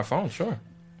it on my phone. Sure.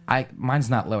 Mine's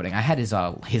not loading. I had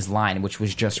his line, which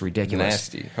was just ridiculous.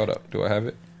 Nasty. Hold up. Do I have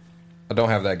it? I don't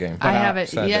have that game. I have it.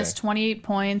 Sad He has day. 28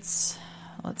 points.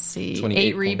 Let's see. 28 8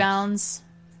 points. rebounds,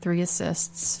 3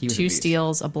 assists, was a 2 beast.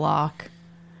 steals, a block.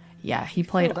 Yeah, he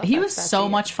played. Oh, He that's was so sexy.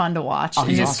 much fun to watch in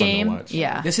he's this awesome to game. watch.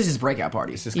 Yeah. This is his breakout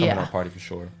party. This is coming Yeah. on party for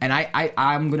sure. And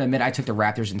I'm going to admit I took the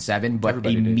Raptors in 7, but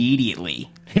Everybody did.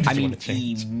 immediately. I mean, wanna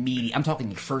change. immediately. I'm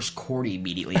talking first quarter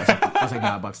immediately. I was like,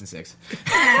 nah, Bucks in 6.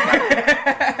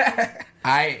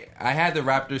 I had the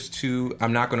Raptors 2.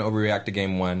 I'm not going to overreact to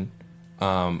game 1.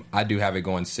 I do have it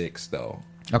going 6 though.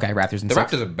 Okay, Raptors in The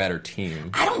 6. Raptors are a better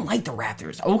team. I don't like the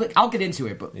Raptors. I'll get into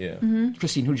it, but Yeah.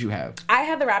 Christine, who did you have? I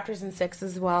had the Raptors in 6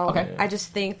 as well. Okay. I just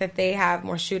think that they have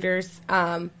more shooters.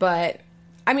 But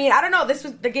I mean, I don't know.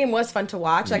 The game was fun to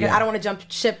watch. Like, Yeah. I don't want to jump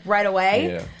ship right away.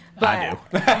 Yeah. But I do.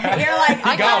 You're like,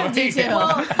 I kind of do too.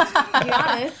 well, to be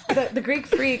honest, the Greek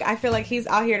Freak, I feel like he's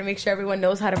out here to make sure everyone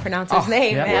knows how to pronounce his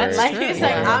name, yeah, man. that's Like, true. he's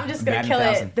Yeah. like, I'm just gonna Madden kill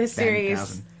 1000. it this Madden series.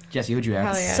 1000. Jesse, who'd you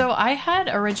have? Yeah. So I had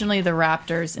originally the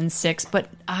Raptors in 6, but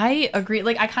I agree.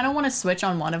 Like, I kind of want to switch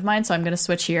on one of mine, so I'm going to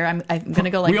switch here. I'm going to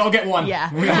go like... We all get one.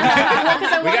 Yeah. We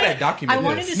gotta document I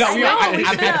wanted this. to No,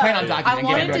 I plan on documenting. I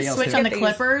wanted to switch on the Get these.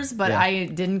 Clippers, but Yeah. I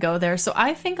didn't go there. So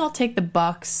I think I'll take the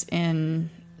Bucks in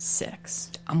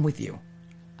 6. I'm with you.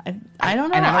 I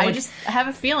don't know. And I don't I like- just have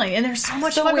a feeling. And there's so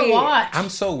much So fun to wait. watch. I'm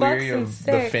so Bucks weary and of 6.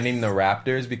 defending the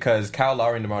Raptors because Kyle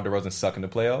Lowry and DeMar DeRozan suck in the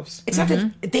playoffs. It's not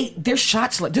that their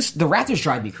shot selection. Just the Raptors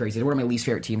drive me crazy. They're one of my least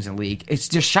favorite teams in the league. It's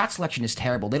their shot selection is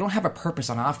terrible. They don't have a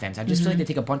purpose on offense. I just feel like they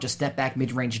take a bunch of step back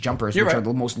mid range jumpers, You're which right. are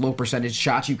the most low percentage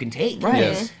shots you can take. Right.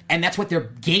 Yes. And that's what their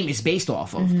game is based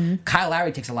off of. Kyle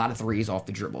Lowry takes a lot of threes off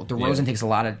the dribble. DeRozan takes a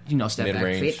lot of step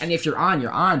Mid-range. back. And if you're on,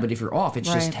 you're on. But if you're off,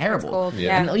 it's just Right. terrible. It's cold.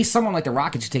 Yeah. And at least someone like the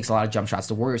Rockets who takes a lot of jump shots.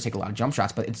 The Warriors take a lot of jump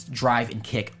shots, but it's drive and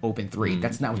kick, open three.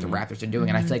 That's not what the Raptors are doing.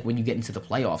 And I feel like when you get into the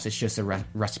playoffs, it's just a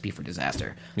recipe for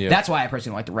disaster. Yeah. That's why I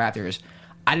personally like the Raptors.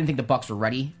 I didn't think the Bucks were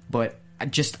ready, but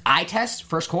just eye test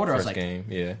first quarter. I was First like, game,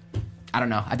 yeah. I don't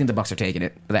know. I think the Bucks are taking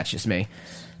it, but that's just me.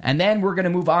 And then we're going to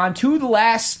move on to the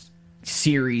last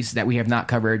series that we have not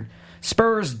covered.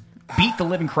 Spurs beat the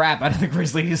living crap out of the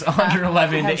Grizzlies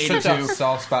 111 to Such a 82.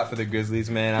 soft spot for the Grizzlies,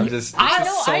 man. I'm just. I it's know,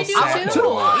 just so I do sad too. to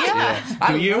watch. Yeah.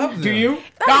 I Do you? love Do them. you?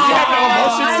 I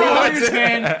have no emotions Warriors towards it.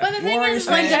 fan. But the thing Warriors is,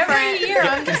 like, fan. every year,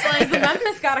 I'm just like...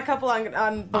 Memphis got a couple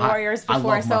on the Warriors I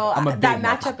before, love so I'm a big that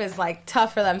Memphis. matchup is like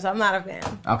tough for them. So I'm not a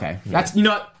fan. Okay, that's you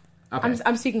know what. Okay.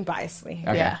 I'm speaking biasly.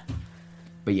 Okay. Yeah.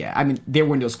 But yeah, I mean their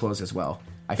window's closed as well.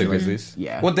 I The feel like- Grizzlies?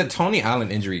 yeah. Well, the Tony Allen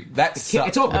injury, that sucked.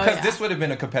 it's over. Because yeah. this would have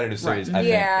been a competitive series, Right. I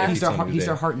think. Yeah. if He's Tony was their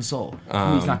there. heart and soul.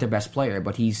 He's not their best player,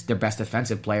 but he's their best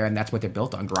defensive player, and that's what they're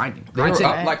built on, grinding. They were That's it.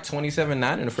 up like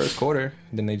 27-9 in the first quarter.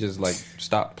 Then they just, like,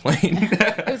 stopped playing.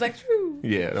 It was like, phew.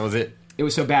 Yeah, that was it. It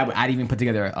was so bad, I didn't even put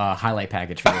together a highlight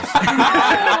package for this.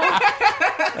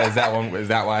 Is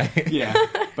that why? yeah,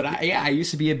 but I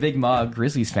used to be a big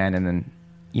Grizzlies fan, and then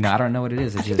I don't know what it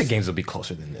is. It's I think just the games will be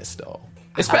closer than this, though.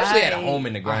 Especially at home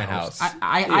in the grindhouse.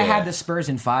 I had the Spurs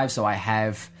in 5, so I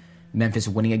have Memphis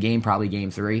winning a game, probably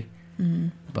game 3.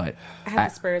 But I had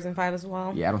the Spurs in 5 as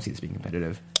well. yeah, I don't see this being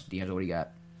competitive. D'Angelo, what do you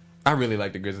got? I really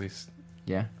like the Grizzlies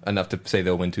Yeah. enough to say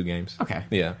they'll win 2 games. Okay.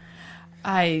 Yeah.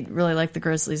 I really like the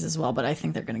Grizzlies as well, but I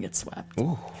think they're going to get swept.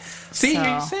 Ooh. See, So,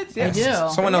 you said I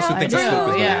do. Someone else would I think do, the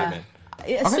slip is yeah. happen.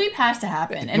 A sweep has to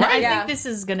happen, and Right. I Yeah. think this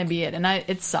is going to be it. And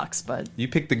it sucks, but You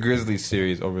picked the Grizzlies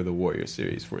series over the Warriors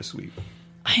series for a sweep.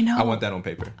 I know. I want that on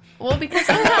paper. Well, because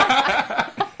I'm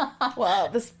not. Well,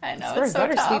 this I know Spurs it's so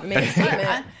better tough. sweep and make a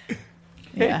statement.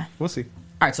 Yeah. We'll see.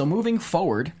 All right, so moving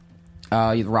forward,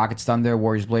 the Rockets, Thunder,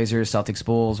 Warriors, Blazers, Celtics,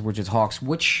 Bulls, Wizards, Hawks.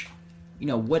 Which,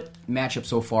 what matchup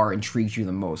so far intrigues you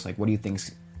the most? Like, what do you think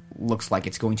looks like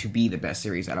it's going to be the best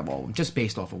series out of all of them, just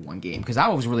based off of one game? Because I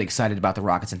was really excited about the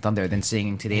Rockets and Thunder. Then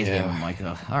seeing today's game, I'm like,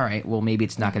 all right, well, maybe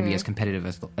it's not going to be as competitive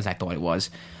as I thought it was.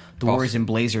 The Warriors and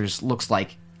Blazers looks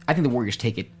like I think the Warriors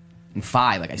take it in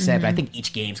 5, like I said, but I think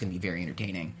each game's going to be very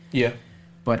entertaining. Yeah.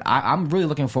 But I'm really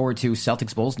looking forward to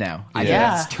Celtics Bulls now. I think Yeah,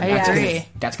 that's- I that's gonna- agree.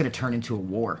 That's going to turn into a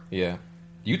war. Yeah.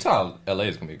 Utah, LA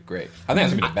is going to be great. I think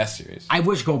that's going to be the best series. I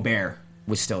wish Gobert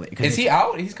was still there. Is he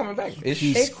out? He's coming back. Is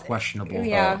He's It's- questionable.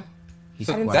 Yeah. He's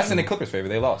So questionable. that's in the Clippers' favor.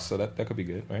 They lost, so that could be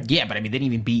good, right? Yeah, but I mean, they didn't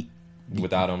even beat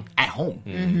Without him. at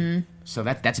home. So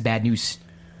that's bad news.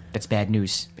 That's bad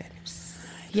news.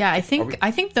 Yeah, I think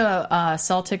the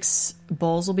Celtics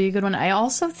Bulls will be a good one. I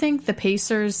also think the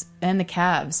Pacers and the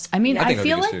Cavs. I mean, I I, think it'll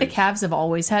feel be a like good the series. Cavs have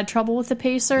always had trouble with the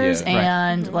Pacers, Yeah, right.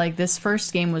 and like this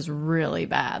first game was really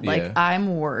bad. Like Yeah.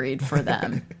 I'm worried for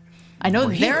them. I know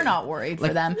they're not worried for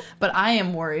them, but I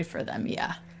am worried for them.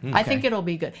 Yeah. I think it'll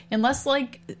be good. Unless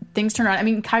like things turn around. I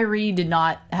mean, Kyrie did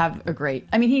not have a great.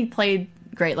 I mean, he played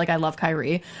great. Like I love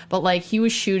Kyrie, but like he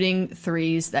was shooting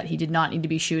threes that he did not need to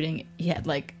be shooting. He had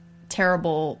like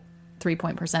terrible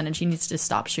 3-point percentage. He needs to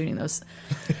stop shooting those.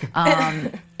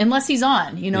 Unless he's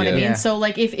on, you know what I Yeah. mean? Yeah. So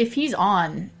like if he's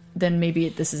on, then maybe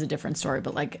this is a different story.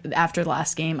 But like after the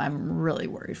last game, I'm really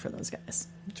worried for those guys.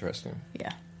 Interesting.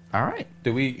 Yeah. All right.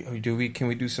 Can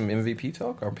we do some MVP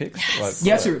talk? Our picks? Like,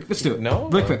 Yes, sir. Let's do it. No?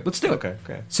 Really quick. Let's do it.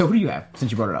 Okay. So who do you have, since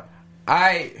you brought it up?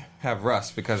 I have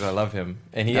Russ because I love him,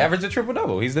 and he averaged a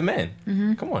triple-double. He's the man.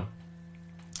 Come on.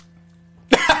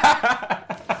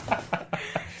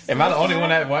 Am I the only one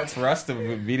that wants Russ to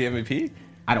be the MVP?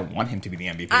 I don't want him to be the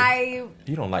MVP.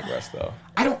 You don't like Russ, though.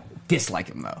 I don't dislike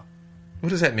him, though. What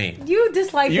does that mean? You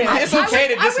dislike him. It's okay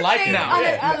to dislike him.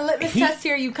 On a litmus test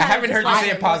here, you kind of I haven't heard you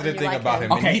say a positive thing about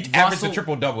him. Okay, and he averaged a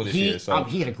triple-double this year. So.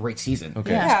 He had a great season.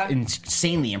 Okay. Yeah.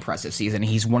 Insanely impressive season.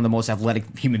 He's one of the most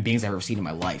athletic human beings I've ever seen in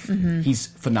my life. He's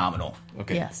phenomenal.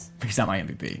 Okay. Yes. He's not my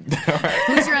MVP.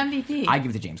 Who's your MVP? I give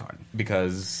it to James Harden.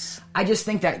 Because I just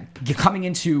think that coming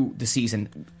into the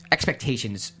season,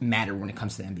 expectations matter when it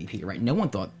comes to the MVP, right? No one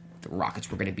thought the Rockets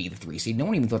were going to be the 3 seed. No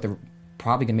one even thought they were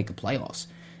probably going to make the playoffs.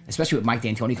 Especially with Mike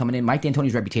D'Antoni coming in. Mike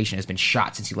D'Antoni's reputation has been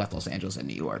shot since he left Los Angeles and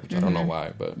New York. I don't know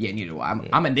why, but yeah, neither do I.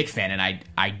 I'm a Knicks fan, and I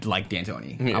like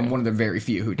D'Antoni. Yeah. I'm one of the very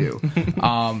few who do.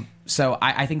 So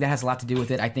I think that has a lot to do with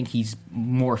it. I think he's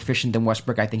more efficient than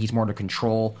Westbrook. I think he's more under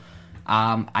control.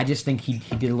 I just think he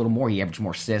did a little more. He averaged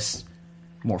more assists,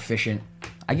 more efficient.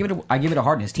 I give it a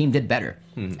Harden. His team did better,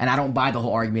 and I don't buy the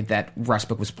whole argument that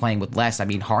Westbrook was playing with less. I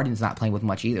mean, Harden's not playing with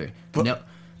much either.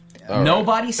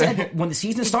 Nobody said when the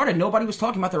season started. Nobody was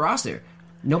talking about the roster.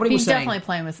 Nobody was saying definitely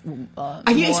playing with.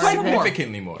 He's playing with more.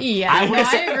 Significantly more. Yeah, I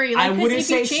agree. Like, I wouldn't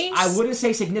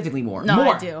say significantly more. No,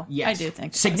 more. I do. Yes. I do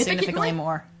think significantly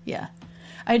more. Yeah,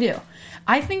 I do.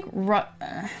 I think. Go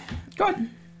ahead.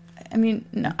 I mean,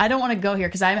 no, I don't want to go here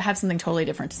because I have something totally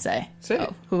different to say. Say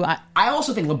it. I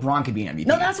also think LeBron could be an MVP.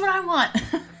 No, that's what I want.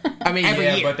 I mean, Every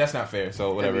year. but that's not fair.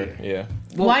 So whatever. Yeah.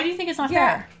 Well, why do you think it's not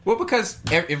fair? Well, because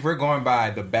if we're going by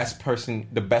the best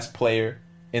player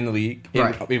in the league,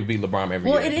 it would be LeBron every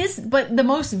year. Well, it is, but the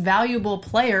most valuable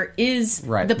player is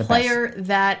the player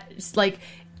that, like,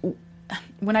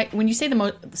 when you say the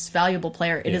most valuable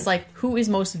player, it is like who is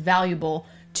most valuable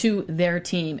to their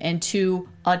team and to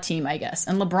a team, I guess.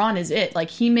 And LeBron is it. Like,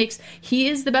 he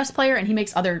is the best player and he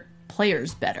makes other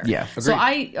players better. Yeah, so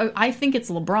I think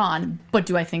it's LeBron, but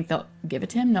do I think they'll give it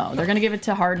to him? No, they're going to give it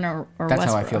to Harden or That's Westbrook.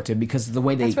 how I feel too, because the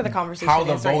way that's where the conversation how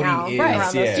the is voting right now. is.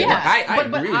 Right. Yeah, I but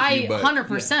agree with I you, but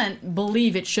 100%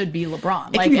 believe it should be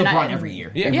LeBron. It Like, could be and LeBron every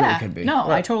year. Yeah. It really could be. No,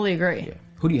 I totally agree. Yeah.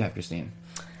 Who do you have, Christine?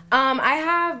 I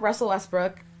have Russell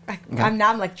Westbrook. I'm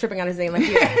like tripping on his name like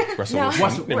you. Russell No.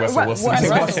 Wilson. Russell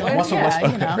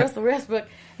Westbrook.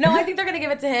 No, I think they're going to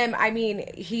give it to him. I mean,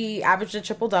 he averaged a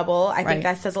triple-double. I think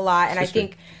that says a lot. And I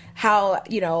think how,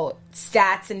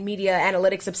 stats and media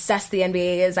analytics obsessed the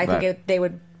NBA is, I think they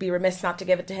would be remiss not to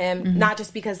give it to him. Mm-hmm. Not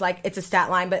just because, like, it's a stat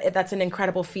line, but that's an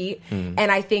incredible feat. Mm-hmm.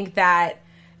 And I think that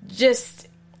just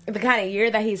the kind of year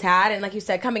that he's had, and like you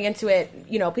said, coming into it,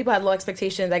 people had low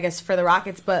expectations, I guess, for the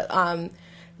Rockets. But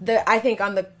I think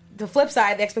on the flip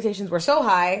side, the expectations were so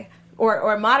high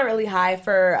or moderately high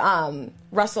for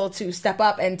Russell to step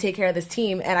up and take care of this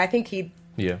team. And I think he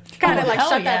kind of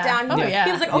shut that down.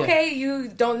 He was like, okay, you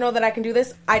don't know that I can do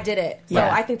this. I did it. So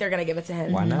I think they're going to give it to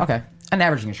him. Why not? Okay. And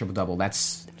averaging a triple-double,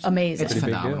 that's amazing. It's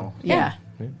phenomenal. Yeah.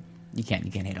 You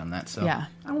can't hate on that. So yeah.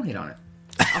 I won't hate on it.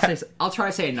 I'll try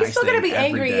to say a nice thing. He's still going to be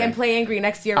angry day. and play angry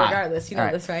next year regardless. You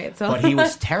know this, right? So. But he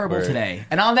was terrible today.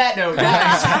 And on that note,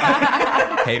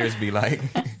 guys. Haters be like.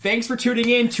 Thanks for tuning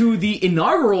in to the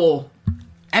inaugural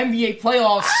NBA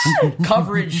playoffs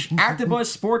coverage. AfterBuzz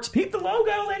Sports. Peep the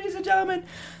logo, ladies and gentlemen.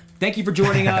 Thank you for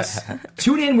joining us.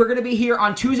 Tune in. We're going to be here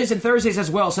on Tuesdays and Thursdays as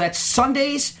well. So that's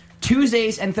Sundays,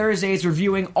 Tuesdays, and Thursdays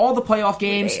reviewing all the playoff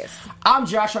games. I'm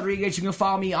Josh Rodriguez. You can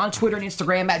follow me on Twitter and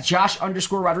Instagram at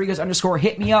Josh_Rodriguez_.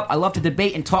 Hit me up. I love to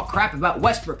debate and talk crap about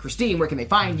Westbrook. Christine, where can they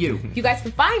find you? You guys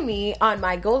can find me on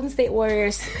my Golden State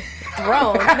Warriors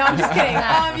throne. No, I'm just kidding.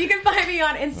 You can find me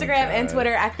on Instagram and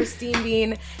Twitter at Christine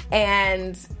Bean.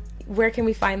 And where can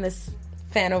we find this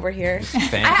fan over here?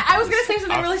 I was going to say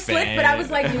something really slick, but I was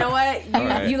like, you know what?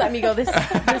 You let me go this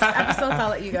episode, so I'll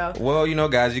let you go. Well,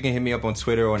 guys, you can hit me up on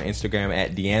Twitter or on Instagram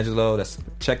at D'Angelo.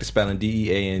 Check the spelling,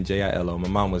 DEANJILO. My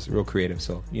mom was real creative,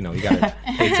 so, you got to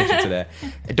pay attention to that.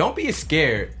 Don't be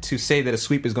scared to say that a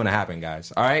sweep is going to happen,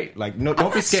 guys. All right? Like, no,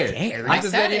 don't be scared. I'm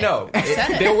just letting you know.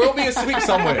 There will be a sweep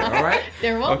somewhere, all right?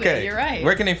 There will be. You're right.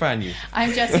 Where can they find you?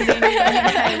 I'm Jesse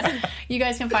Zane. You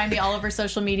guys can find me all over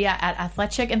social media at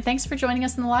Athletic, and thanks for joining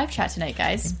us in the live chat tonight,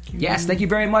 guys. Yes, thank you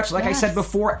very much. Like I said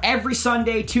before, every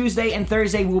Sunday, Tuesday, and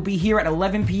Thursday, we'll be here at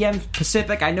 11 p.m.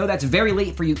 Pacific. I know that's very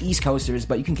late for you East Coasters,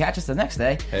 but you can catch us the next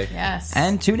day. Hey. Yes.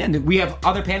 And tune in. We have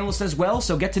other panelists as well,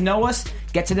 so get to know us,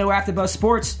 get to know AfterBuzz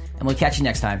Sports, and we'll catch you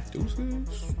next time.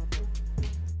 Deuces.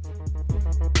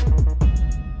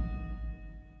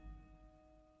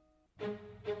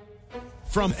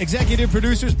 From executive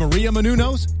producers Maria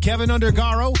Menounos, Kevin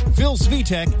Undergaro, Phil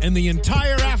Svitek, and the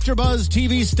entire AfterBuzz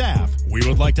TV staff, we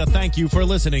would like to thank you for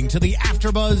listening to the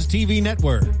AfterBuzz TV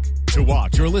network. To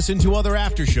watch or listen to other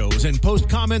after shows and post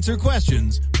comments or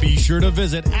questions, be sure to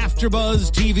visit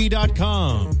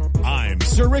AfterBuzzTV.com. I'm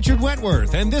Sir Richard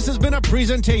Wentworth, and this has been a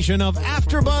presentation of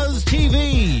AfterBuzz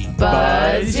TV.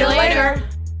 Buzz you later.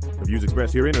 views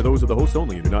expressed herein are those of the hosts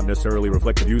only and do not necessarily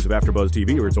reflect the views of AfterBuzz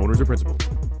TV or its owners or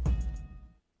principals.